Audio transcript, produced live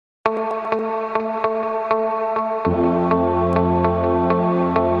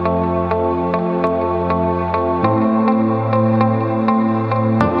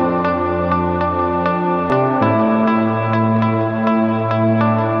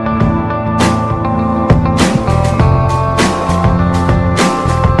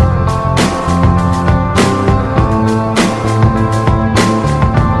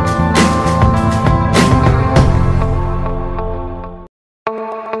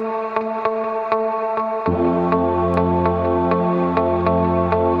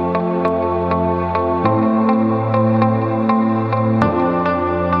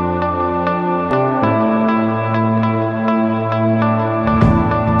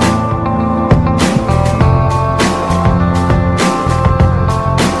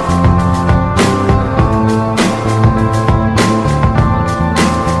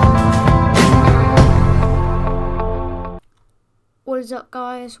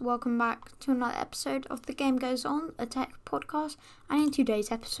guys, welcome back to another episode of The Game Goes On, a tech podcast. And in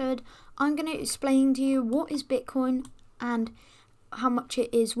today's episode, I'm going to explain to you what is Bitcoin and how much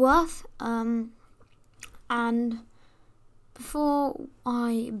it is worth. And before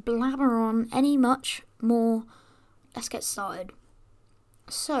I blabber on any much more, let's get started.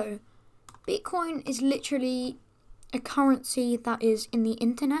 So, Bitcoin is literally a currency that is in the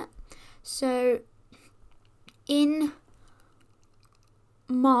internet. So, in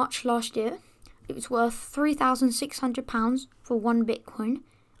March last year, it was worth £3,600 for one Bitcoin.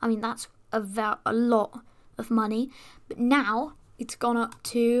 I mean, that's a lot of money. But now, it's gone up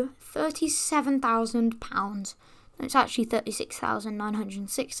to £37,000. It's actually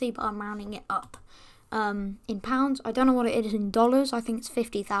 36,960, but I'm rounding it up in pounds. I don't know what it is in dollars. I think it's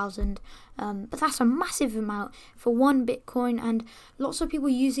 50,000. But that's a massive amount for one Bitcoin. And lots of people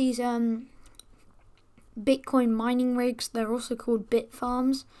use these Bitcoin mining rigs. They're also called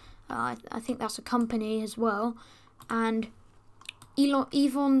Bitfarms. I think that's a company as well. And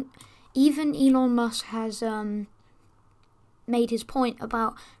even Elon Musk has made his point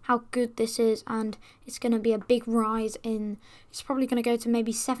about how good this is, and it's going to be a big rise in. It's probably going to go to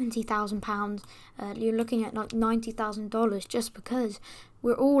maybe £70,000. You're looking at like $90,000 just because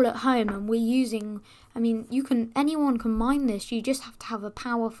we're all at home and we're using. I mean, anyone can mine this. You just have to have a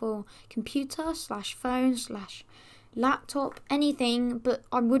powerful computer / phone / laptop, anything. But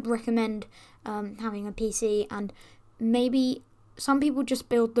I would recommend having a PC, and maybe some people just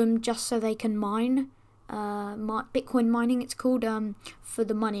build them just so they can mine. Bitcoin mining, it's called, for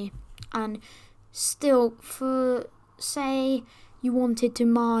the money. And still, for say you wanted to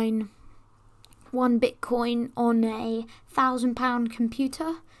mine one Bitcoin on a £1,000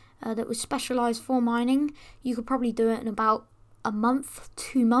 computer that was specialized for mining, you could probably do it in about a month,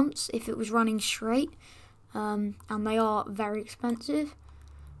 2 months if it was running straight. And they are very expensive.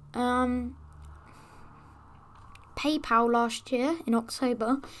 PayPal last year in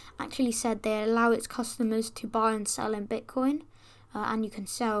October actually said they allow its customers to buy and sell in Bitcoin, and you can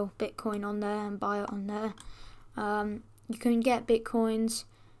sell Bitcoin on there and buy it on there. You can get Bitcoins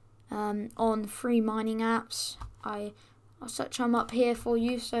on free mining apps. I'll search them up here for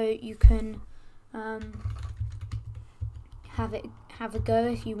you so you can have a go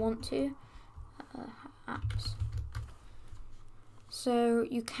if you want to. Apps. So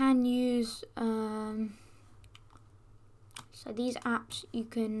you can use. So these apps you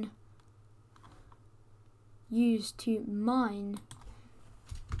can use to mine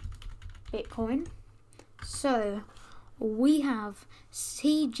Bitcoin. So we have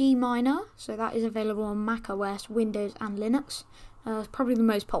CG Miner. So that is available on macOS, Windows and Linux. It's probably the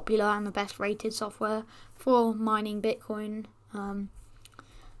most popular and the best rated software for mining Bitcoin.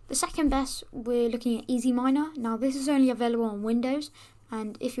 The second best, we're looking at Easy Miner. Now this is only available on Windows.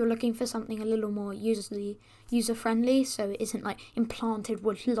 And if you're looking for something a little more user-friendly, so it isn't like implanted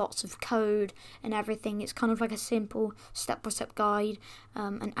with lots of code and everything, it's kind of like a simple step-by-step guide,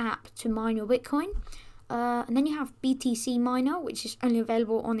 an app to mine your Bitcoin. And then you have BTC Miner, which is only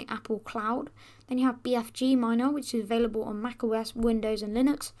available on the Apple Cloud. Then you have BFG Miner, which is available on macOS, Windows and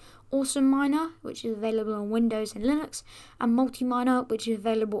Linux. Awesome Miner, which is available on Windows and Linux. And Multi-Miner, which is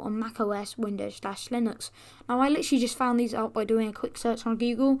available on macOS, Windows / Linux. Now, I literally just found these out by doing a quick search on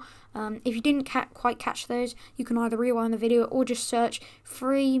Google. If you didn't quite catch those, you can either rewind the video or just search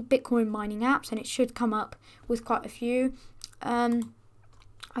free Bitcoin mining apps, and it should come up with quite a few.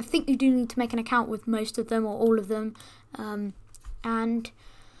 I think you do need to make an account with most of them or all of them. And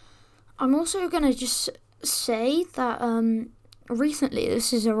I'm also going to just say that recently,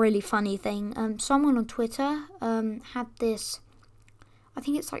 this is a really funny thing. Someone on Twitter had this, I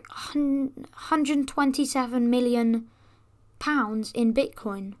think it's like 127 million pounds in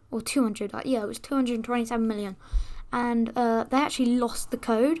Bitcoin, or 200, it was 227 million. And they actually lost the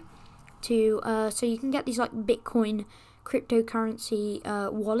code to, so you can get these like Bitcoin cryptocurrency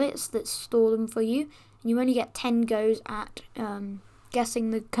wallets that store them for you, and you only get 10 goes at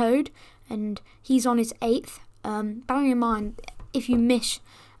guessing the code, and he's on his 8th. Bearing in mind, if you miss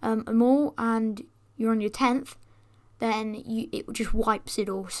them all and you're on your 10th, then it just wipes it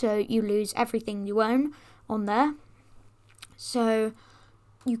all, so you lose everything you own on there. So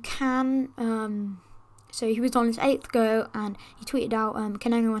you can so he was on his 8th go, and he tweeted out,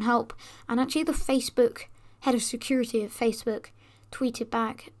 can anyone help? And actually the Facebook head of security at Facebook tweeted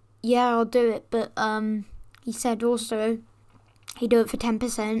back, yeah, I'll do it, but he said also he'd do it for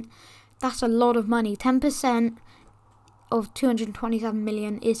 10%. That's a lot of money. 10% of 227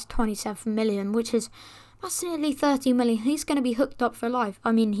 million is 27 million, which is, that's nearly 30 million. He's going to be hooked up for life.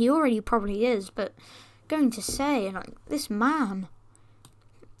 I mean, he already probably is, but going to say, like, this man,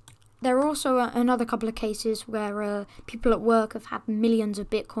 there are also another couple of cases where people at work have had millions of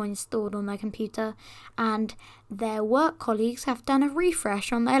Bitcoins stored on their computer, and their work colleagues have done a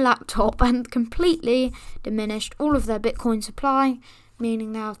refresh on their laptop and completely diminished all of their Bitcoin supply,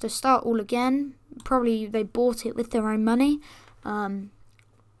 meaning they have to start all again. Probably they bought it with their own money. And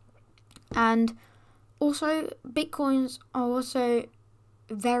also, Bitcoins are also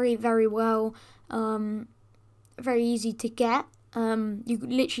very, very well, very easy to get. You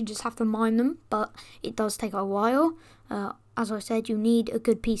literally just have to mine them, but it does take a while. As I said, you need a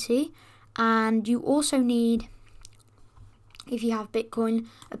good PC, and you also need, if you have Bitcoin,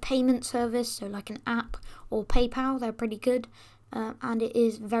 a payment service, so like an app or PayPal. They're pretty good, and it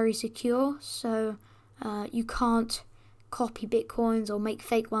is very secure, so you can't copy Bitcoins or make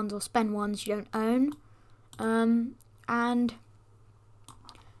fake ones or spend ones you don't own. And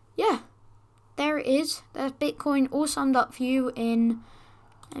yeah, there it is. There's Bitcoin all summed up for you in,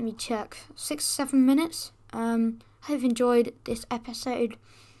 let me check, 6 or 7 minutes. I hope you've enjoyed this episode.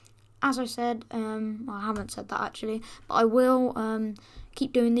 As I said, well, I haven't said that actually, but I will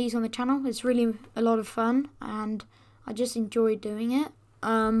keep doing these on the channel. It's really a lot of fun, and I just enjoy doing it.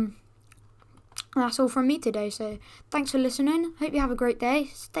 That's all from me today, so thanks for listening. Hope you have a great day.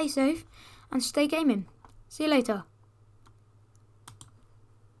 Stay safe and stay gaming. See you later.